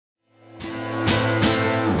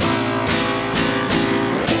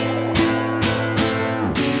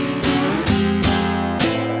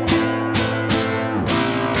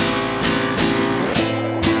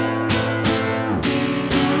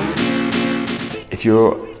if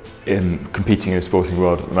you're competing in a sporting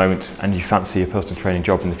world at the moment and you fancy a personal training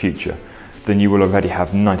job in the future, then you will already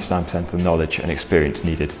have 99% of the knowledge and experience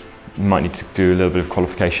needed. You might need to do a little bit of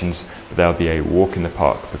qualifications, but they'll be a walk in the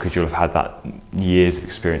park because you'll have had that years of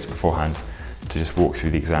experience beforehand to just walk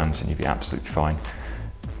through the exams and you'll be absolutely fine.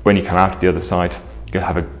 When you come out of the other side, you'll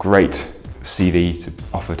have a great CV to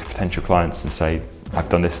offer to potential clients and say, I've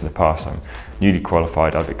done this in the past, I'm newly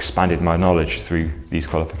qualified, I've expanded my knowledge through these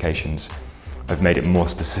qualifications, I've made it more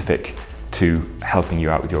specific to helping you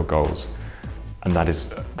out with your goals. And that is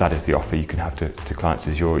the offer you can have to clients,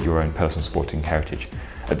 is your own personal sporting heritage.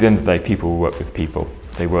 At the end of the day, people will work with people.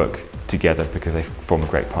 They work together because they form a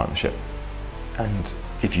great partnership. And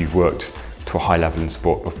if you've worked to a high level in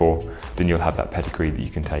sport before, then you'll have that pedigree that you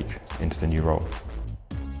can take into the new role.